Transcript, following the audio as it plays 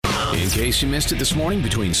In case you missed it this morning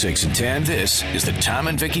between 6 and 10, this is the Tom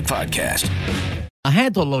and Vicky Podcast. I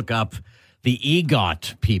had to look up the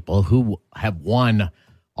EGOT people who have won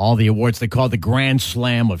all the awards. They call it the Grand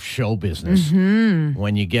Slam of show business. Mm-hmm.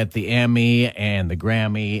 When you get the Emmy and the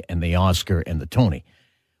Grammy and the Oscar and the Tony.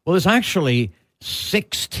 Well, there's actually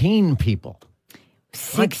 16 people.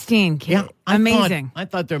 16 kids. Yeah, Amazing. I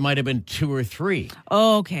thought there might have been 2 or 3.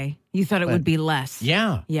 Oh, okay. You thought it would be less.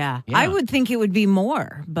 Yeah. I would think it would be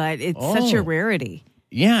more, but it's such a rarity.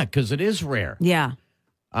 Yeah, because it is rare. Yeah.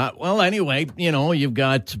 Well, anyway, you've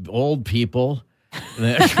got old people.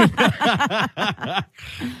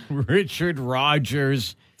 Richard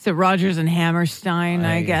Rogers. So Rogers and Hammerstein,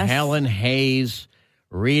 I guess. Helen Hayes,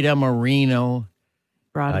 Rita Moreno.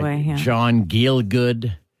 Broadway, yeah. John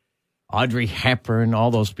Gielgud, Audrey Hepburn,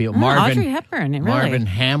 all those people. Audrey Hepburn, really. Marvin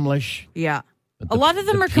Hamlish. Yeah. A lot of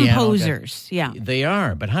them are composers. Yeah. They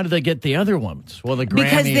are. But how do they get the other ones? Well, the Grammy.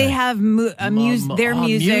 Because they have their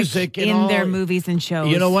music in their movies and shows.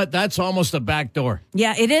 You know what? That's almost a back door.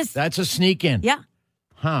 Yeah, it is. That's a sneak in. Yeah.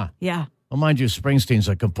 Huh. Yeah. Well, mind you, Springsteen's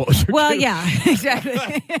a composer. Well, too. Yeah,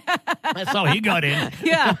 exactly. That's how he got in.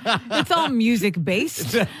 Yeah. It's all music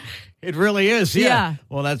based. It really is, yeah.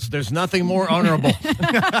 Well, there's nothing more honorable.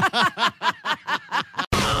 The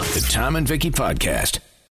Tom and Vicky Podcast.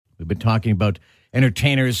 We've been talking about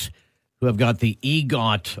entertainers who have got the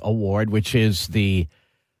EGOT award, which is they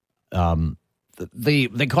call it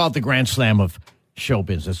the Grand Slam of show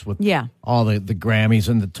business with all the Grammys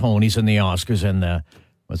and the Tonys and the Oscars and the,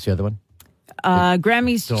 what's the other one?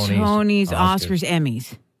 Grammys, Tonys, Oscars,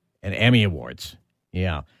 Emmys. And Emmy Awards.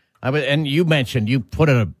 Yeah. And you mentioned, you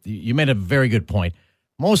made a very good point.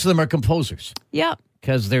 Most of them are composers. Yep.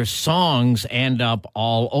 Because their songs end up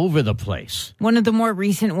all over the place. One of the more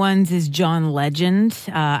recent ones is John Legend.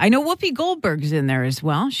 I know Whoopi Goldberg's in there as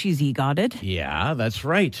well. She's EGOTed. Yeah, that's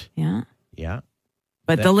right. Yeah. Yeah.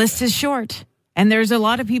 But the list is short. And there's a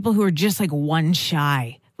lot of people who are just like one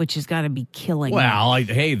shy, which has got to be killing. Well,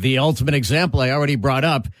 hey, the ultimate example I already brought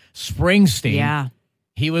up, Springsteen. Yeah.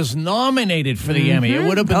 He was nominated for the Emmy. It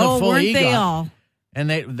would have been the full weren't EGOT. They all? And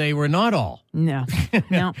they were not all. No.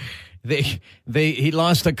 He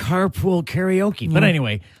lost a carpool karaoke. But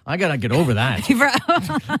anyway, I got to get over that.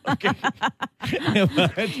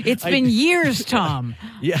 It's been years, Tom.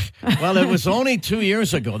 Yeah. Well, it was only 2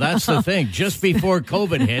 years ago. That's the thing. Just before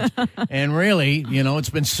COVID hit. And really, it's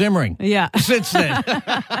been simmering. Yeah. Since then.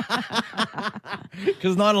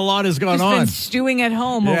 Because not a lot has gone Just on. Been stewing at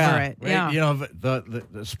home over it. Right? Yeah. The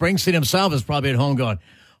Springsteen himself is probably at home going,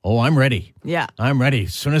 oh, I'm ready. Yeah. I'm ready.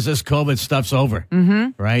 As soon as this COVID stuff's over,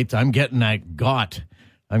 right? I'm getting that GOT.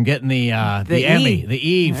 I'm getting the Emmy, the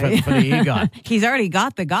E for the EGOT. He's already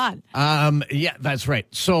got the GOT. Yeah, that's right.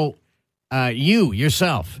 So, you,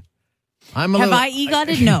 yourself. I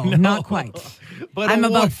EGOTed? No, not quite. But I'm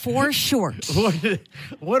about 4 short.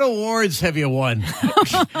 What awards have you won?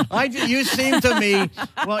 You seem to me,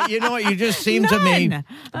 well, you know what? You just seem to me.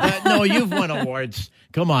 No, you've won awards.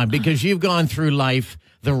 Come on, because you've gone through life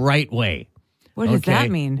the right way. What does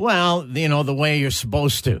that mean? Well, the way you're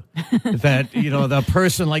supposed to. That, the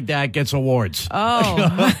person like that gets awards.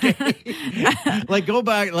 Oh. Like, go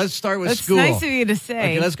back. Let's start with school. That's nice of you to say.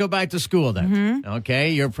 Okay, let's go back to school then. Mm-hmm.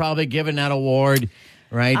 Okay, you're probably given that award.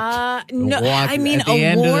 Right? No, I mean, at the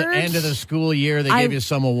awards? end of the school year, they gave you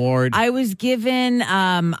some award. I was given,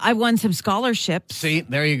 I won some scholarships. See,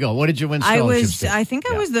 there you go. What did you win scholarships I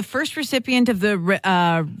think I was the first recipient of the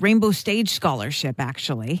Rainbow Stage Scholarship,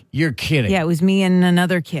 actually. You're kidding. Yeah, it was me and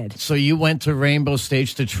another kid. So you went to Rainbow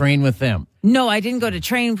Stage to train with them? No, I didn't go to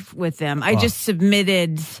train with them. I just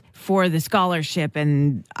submitted for the scholarship,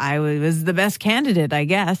 and I was the best candidate, I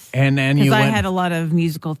guess. And then because I had a lot of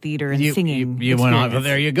musical theater and singing. You went on. Well,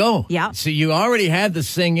 there you go. Yeah. So you already had the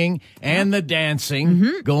singing and the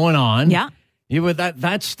dancing going on. Yeah. You were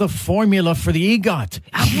that's the formula for the EGOT.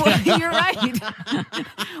 Well, you're right.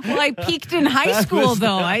 Well, I peaked in high school,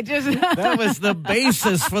 though. That was the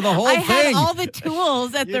basis for the whole thing. I had all the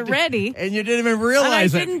tools at the ready. And you didn't even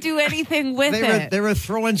realize I didn't do anything with it. They were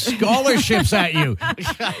throwing scholarships at you.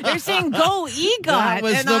 They're saying, go EGOT. That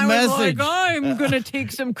was and the I message. Was like, I'm going to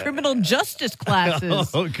take some criminal justice classes.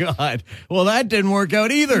 Oh, God. Well, that didn't work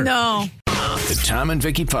out either. No. The Tom and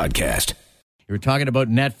Vicky Podcast. You were talking about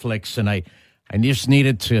Netflix, and I just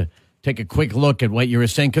needed to take a quick look at what you were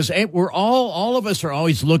saying, because we're all of us are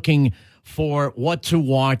always looking for what to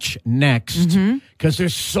watch next, because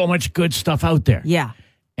there's so much good stuff out there. Yeah.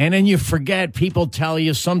 And then you forget, people tell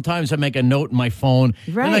you, sometimes I make a note in my phone,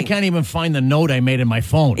 and I can't even find the note I made in my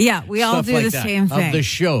phone. Yeah, we all do like the that, same thing. Of the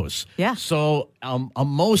shows. Yeah. So a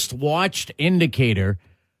most watched indicator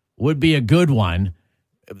would be a good one.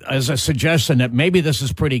 as a suggestion that maybe this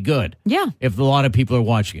is pretty good. Yeah. If a lot of people are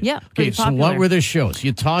watching it. Yeah, Okay, pretty so popular. what were the shows?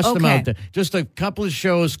 You tossed them Okay. out there. Just a couple of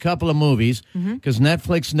shows, couple of movies, because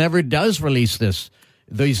Netflix never does release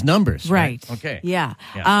these numbers. Right. Okay. Yeah.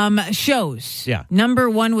 Yeah. Shows. Yeah. Number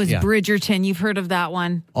 1 was Yeah. Bridgerton. You've heard of that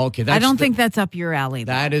one? Okay. I don't think that's up your alley.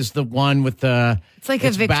 Though. That is the one with the... It's like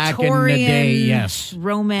a back in the Victorian day, yes.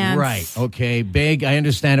 romance. Right. Okay. Big. I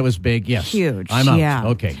understand it was big. Yes. Huge. I'm out. Yeah.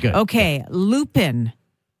 Okay. Good. Okay. Lupin,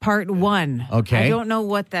 Part 1. Okay. I don't know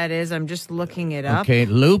what that is. I'm just looking it up. Okay.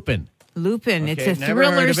 Lupin. Lupin. Okay, It's a never heard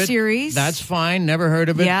thriller of it. series. That's fine. Never heard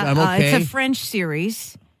of it. yeah. I'm okay. It's a French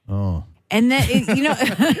series. Oh. And then,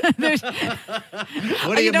 there's,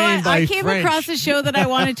 What do you, mean what? by I came French? across a show that I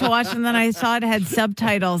wanted to watch, and then I saw it had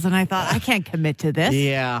subtitles, and I thought, I can't commit to this.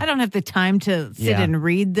 Yeah. I don't have the time to sit Yeah. and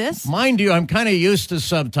read this. Mind you, I'm kind of used to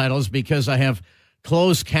subtitles because I have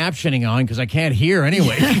closed captioning on because I can't hear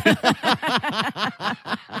anyway.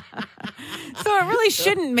 So it really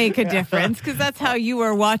shouldn't make a difference because that's how you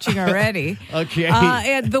were watching already. Okay.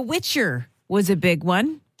 And The Witcher was a big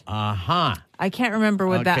one. Uh-huh. I can't remember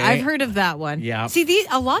what that. Okay. I've heard of that one. Yeah. See,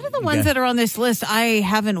 a lot of the ones Yeah. that are on this list, I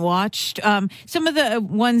haven't watched. Some of the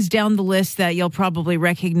ones down the list that you'll probably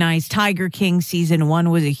recognize. Tiger King season 1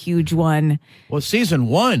 was a huge one. Well, season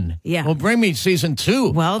 1. Yeah. Well, bring me season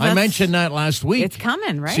 2. Well, I that's- mentioned that last week. It's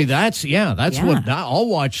coming, right? See, that's Yeah. what I'll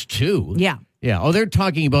watch too. Yeah. Yeah. Oh, they're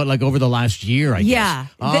talking about like over the last year, I Yeah,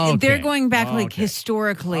 guess. Oh, they're okay. going back Oh, like okay.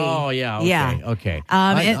 historically. Oh, yeah. Okay. Yeah. Okay.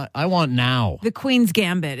 And I want now. The Queen's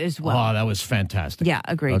Gambit as well. Oh, that was fantastic. Yeah,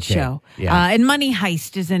 a great Okay. show. Yeah. And Money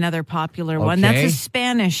Heist is another popular one. That's Okay. a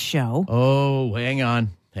Spanish show. Oh, hang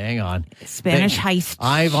on. Spanish heist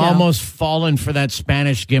I've show. almost fallen for that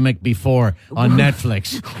Spanish gimmick before on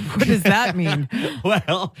Netflix. What does that mean?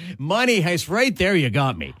 Well, Money Heist, right there, you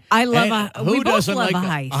got me. I love And we who both doesn't love like a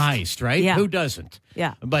heist. A heist, right? Yeah. Who doesn't?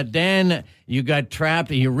 Yeah. But then you got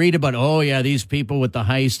trapped and you read about, oh, yeah, these people with the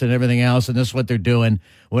heist and everything else, and this is what they're doing,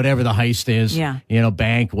 whatever the heist is, Yeah.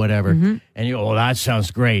 bank, whatever. And you go, oh, that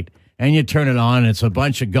sounds great. And you turn it on, and it's a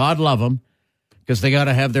bunch of, God love them, because they got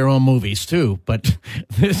to have their own movies too. But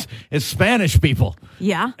this is Spanish people.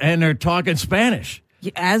 Yeah. And they're talking Spanish.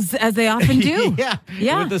 As they often do.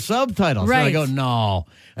 Yeah. With the subtitles. Right. And I go, no.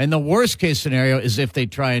 And the worst case scenario is if they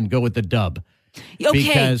try and go with the dub.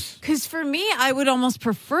 Okay, because for me, I would almost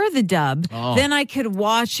prefer the dub. Oh. Then I could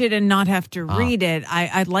watch it and not have to read it.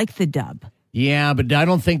 I like the dub. Yeah, but I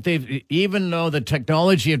don't think even though the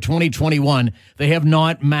technology of 2021, they have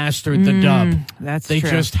not mastered the dub. That's they true.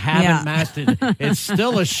 just haven't Yeah. mastered it. It's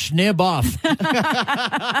still a schnib off.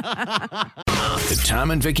 The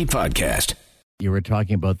Tom and Vicky Podcast. You were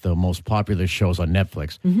talking about the most popular shows on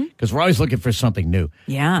Netflix because we're always looking for something new.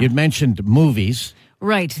 Yeah. You'd mentioned movies.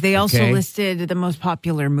 Right. They also Okay. listed the most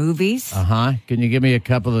popular movies. Uh-huh. Can you give me a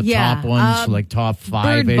couple of Yeah, top ones, like top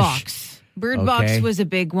 5-ish? Bird Box. Bird Box Okay. was a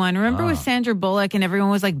big one. Remember with Sandra Bullock and everyone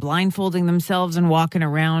was like blindfolding themselves and walking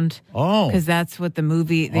around? Oh. Because that's what they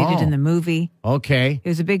did in the movie. Okay. It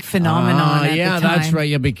was a big phenomenon at yeah, the time. that's right.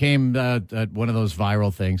 You became one of those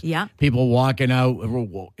viral things. Yeah. People walking out,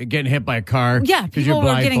 getting hit by a car. Yeah, because you're people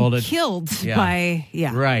were getting blindfolded. killed Yeah. by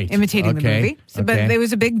Right. imitating the Okay. movie. So, Okay. but it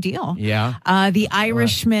was a big deal. Yeah. The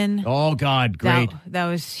Irishman. Oh, God, great. That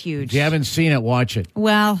was huge. If you haven't seen it, watch it.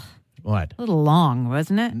 Well, What? a little long,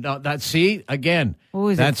 wasn't it? No, see again. What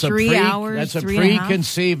was it, that's 3 hours, That's a 3.5?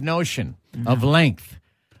 preconceived notion of length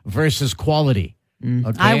versus quality.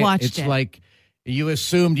 Okay? I watched it's it. like you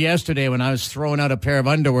assumed yesterday when I was throwing out a pair of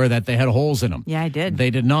underwear that they had holes in them. Yeah, I did. They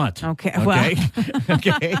did not. Okay, well.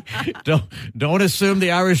 Okay. Don't assume the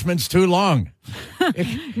Irishman's too long.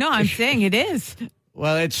 No, I'm saying it is.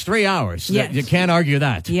 Well, it's 3 hours. Yes. You can't argue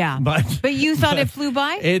that. Yeah. But you thought it flew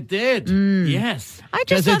by? it did. Yes. I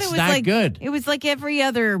just thought it's it was that like good. It was like every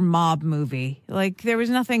other mob movie. Like there was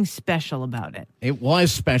nothing special about it. It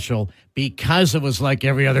was special because it was like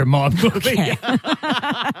every other mob movie.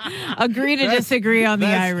 Agree to disagree on the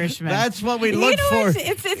Irishman. That's what we You look know, for.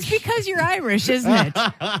 it's because you're Irish, isn't it?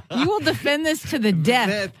 You will defend this to the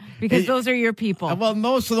death because those are your people. Well,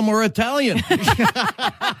 most of them were Italian.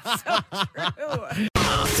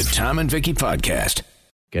 The Tom and Vicky Podcast.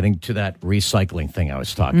 Getting to that recycling thing I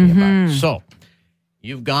was talking about. So,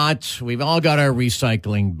 we've all got our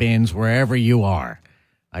recycling bins wherever you are.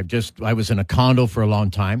 I was in a condo for a long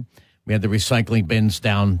time. We had the recycling bins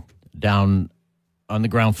down on the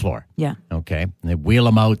ground floor. Yeah. Okay. And they wheel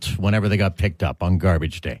them out whenever they got picked up on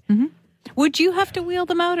garbage day. Would you have to wheel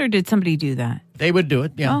them out, or did somebody do that? They would do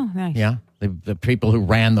it. Yeah. Oh, nice. Yeah. The people who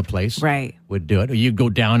ran the place Right. would do it. Or you'd go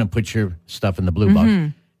down and put your stuff in the blue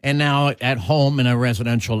box. And now at home in a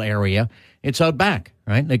residential area, it's out back,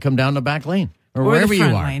 right? They come down the back lane. or the wherever you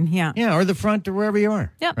front are. line, yeah. Yeah, or the front or wherever you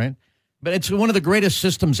are. Yep. Right? But it's one of the greatest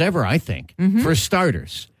systems ever, I think, for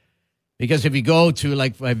starters. Because if you go to,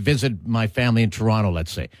 like, I visit my family in Toronto,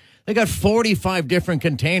 let's say, they got 45 different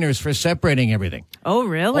containers for separating everything. Oh,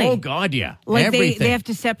 really? Oh, God, yeah. Like everything. they have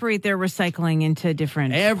to separate their recycling into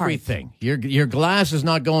different Everything. parts. Your glass is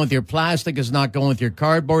not going with your plastic, is not going with your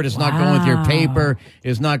cardboard, is not going with your paper,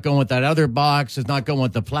 is not going with that other box, is not going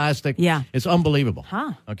with the plastic. Yeah. It's unbelievable.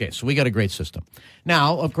 Huh. Okay, so we got a great system.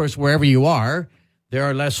 Now, of course, wherever you are, there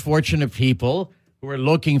are less fortunate people who are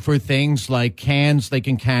looking for things like cans they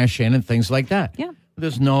can cash in and things like that. Yeah.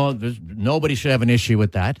 There's nobody should have an issue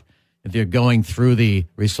with that if they're going through the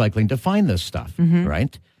recycling to find this stuff,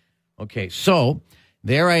 right? Okay, so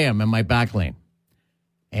there I am in my back lane,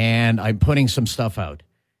 and I'm putting some stuff out.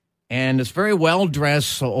 And this very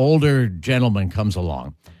well-dressed older gentleman comes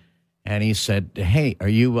along, and he said, hey,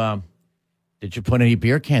 did you put any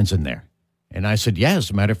beer cans in there? And I said, yeah, as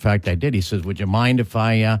a matter of fact, I did. He says, would you mind if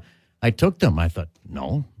I took them? I thought,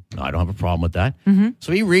 no, I don't have a problem with that.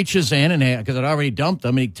 So he reaches in, and because I'd already dumped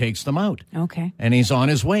them, and he takes them out. Okay. And he's on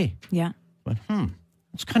his way. Yeah. But,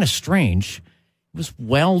 it's kind of strange. He was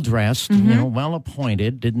well-dressed,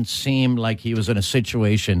 well-appointed. Didn't seem like he was in a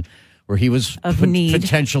situation where he was need.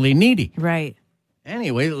 potentially needy. Right.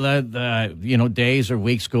 Anyway, days or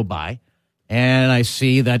weeks go by, and I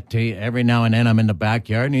see that every now and then I'm in the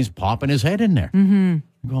backyard, and he's popping his head in there. I'm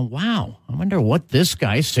going, wow, I wonder what this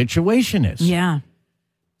guy's situation is. Yeah.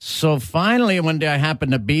 So finally, one day I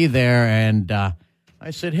happened to be there, and I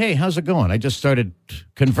said, hey, how's it going? I just started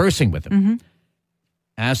conversing with him.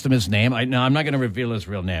 Asked him his name. I'm not going to reveal his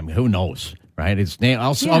real name. Who knows, right? His name.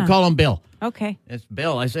 I'll call him Bill. Okay. It's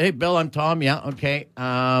Bill. I said, hey, Bill, I'm Tom. Yeah, okay.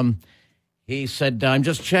 He said, I'm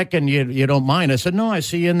just checking. You don't mind? I said, no, I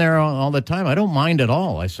see you in there all the time. I don't mind at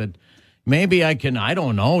all. I said, maybe I can, I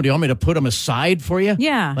don't know. Do you want me to put them aside for you?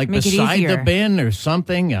 Yeah, like make it beside the easier. bin or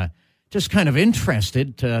something? Just kind of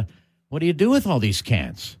interested. What do you do with all these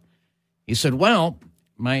cans? He said, well,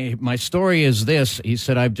 my story is this. He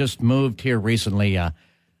said, I've just moved here recently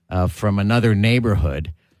from another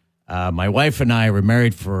neighborhood. My wife and I were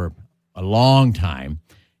married for a long time,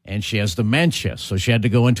 and she has dementia, so she had to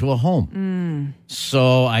go into a home.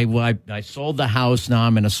 So I sold the house. Now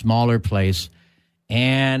I'm in a smaller place,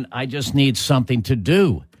 and I just need something to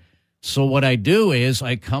do. So what I do is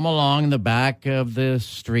I come along the back of the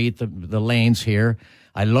street, the lanes here.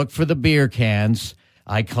 I look for the beer cans.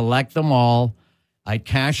 I collect them all. I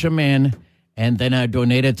cash them in, and then I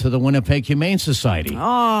donate it to the Winnipeg Humane Society.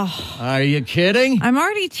 Oh, Are you kidding? I'm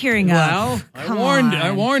already tearing Well, up.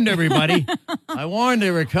 I warned everybody. I warned they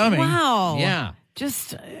were coming. Wow. Yeah.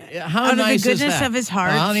 Just How out nice of the is goodness that? of his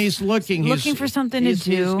heart. And he's looking for something to He's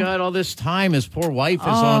do. got all this time. His poor wife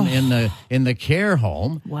is in the care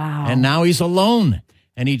home. Wow. And now he's alone.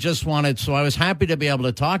 And he just wanted, so I was happy to be able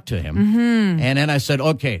to talk to him. And then I said,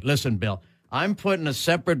 okay, listen, Bill, I'm putting a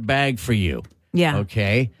separate bag for you. Yeah.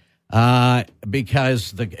 Okay.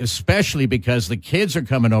 Especially because the kids are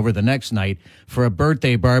coming over the next night for a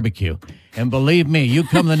birthday barbecue. And believe me, you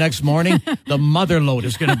come the next morning, the mother load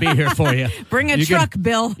is going to be here for you. Bring a truck,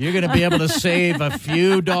 Bill. You're going to be able to save a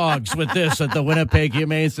few dogs with this at the Winnipeg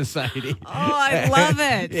Humane Society. Oh, I love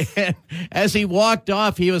it. And as he walked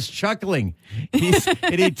off, he was chuckling. And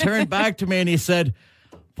he turned back to me and he said,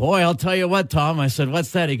 boy, I'll tell you what, Tom. I said,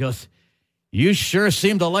 what's that? He goes, you sure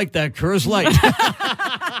seem to like that Coors Light.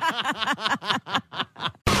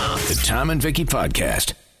 The Tom and Vicky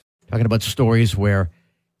Podcast. Talking about stories where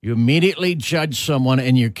you immediately judge someone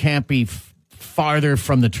and you can't be farther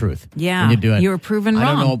from the truth. Yeah, when you do it. you were proven I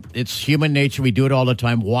wrong. don't know. It's human nature. We do it all the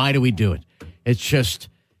time. Why do we do it? It's just,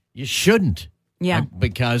 you shouldn't. Yeah.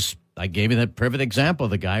 Because I gave you that perfect example of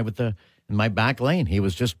the guy in my back lane. He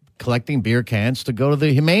was just collecting beer cans to go to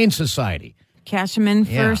the Humane Society. Cash them in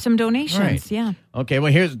for some donations. Right. Yeah. Okay,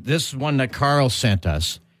 well, here's this one that Carl sent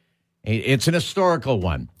us. It's an historical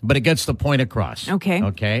one, but it gets the point across. Okay.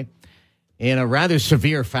 Okay. In a rather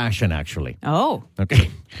severe fashion, actually. Oh. Okay.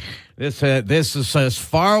 This is as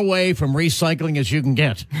far away from recycling as you can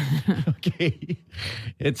get. Okay.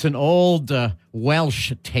 It's an old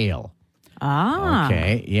Welsh tale. Ah.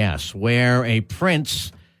 Okay. Yes. Where a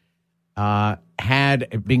prince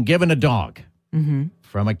had been given a dog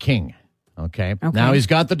from a king. Okay. Now he's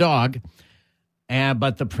got the dog.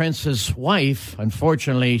 But the prince's wife,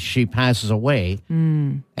 unfortunately, she passes away.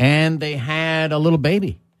 And they had a little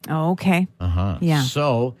baby. Oh, okay. Yeah.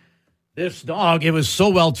 So this dog, it was so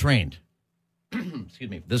well trained. Excuse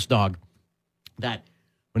me. This dog, that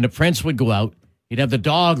when the prince would go out, he'd have the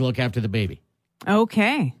dog look after the baby.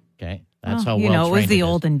 Okay. Okay. That's how you well know, it was trained the is.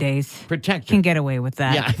 olden days. Protected. Can get away with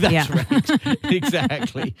that. Yeah, that's right.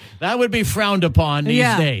 Exactly. That would be frowned upon these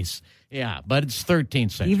days. Yeah, but it's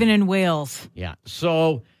 13th century. Even in Wales. Yeah.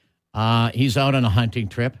 So he's out on a hunting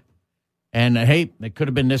trip. And hey, it could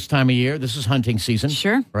have been this time of year. This is hunting season.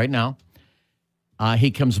 Sure. Right now.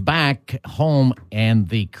 He comes back home and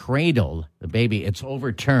the cradle, the baby, it's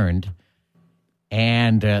overturned.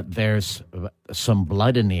 And there's some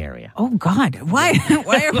blood in the area. Oh, God. Why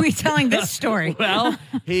are we telling this story? Well,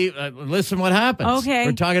 listen what happens. Okay.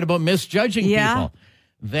 We're talking about misjudging people.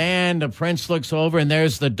 Then the prince looks over and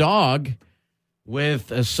there's the dog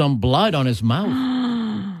with some blood on his mouth.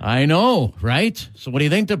 I know, right? So what do you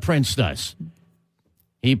think the prince does?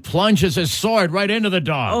 He plunges his sword right into the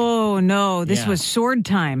dog. Oh, no. This was sword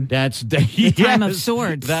time. That's the time of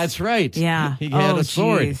swords. That's right. Yeah. He had a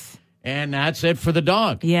sword. Geez. And that's it for the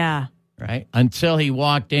dog. Yeah. Right? Until he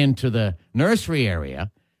walked into the nursery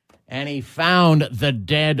area and he found the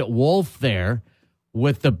dead wolf there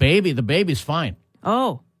with the baby. The baby's fine.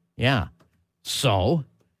 Oh. Yeah. So.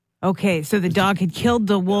 Okay, so the dog had killed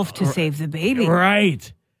the wolf to save the baby.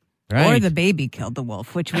 Right. Or the baby killed the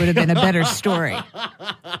wolf, which would have been a better story.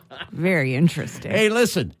 Very interesting. Hey,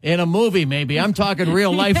 listen, in a movie maybe. I'm talking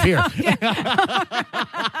real life here.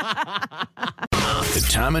 The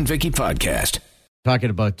Tom and Vicky Podcast.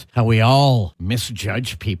 Talking about how we all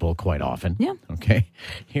misjudge people quite often. Yeah. Okay.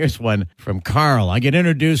 Here's one from Carl. I get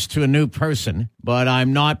introduced to a new person, but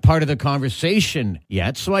I'm not part of the conversation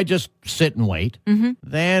yet, so I just sit and wait. Mm-hmm.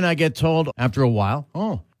 Then I get told after a while,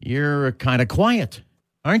 oh, you're kind of quiet,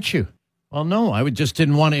 aren't you? Well, no, I just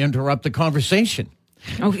didn't want to interrupt the conversation.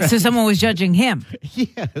 Okay, so someone was judging him.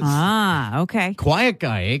 Yes. Ah, okay. Quiet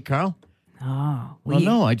guy, eh, Carl? Oh. Well,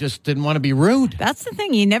 no, I just didn't want to be rude. That's the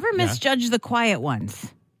thing. You never misjudge the quiet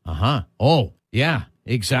ones. Uh-huh. Oh, yeah,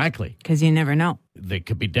 exactly. Because you never know. They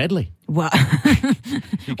could be deadly. Well,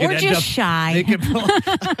 You could or end just up- shy. They could,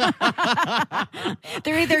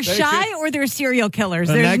 They're either shy or they're serial killers.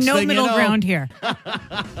 The There's next no thing you middle know- ground here.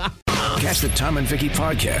 Catch the Tom and Vicky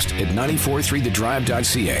Podcast at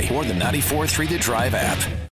 943thedrive.ca or the 943 The Drive app.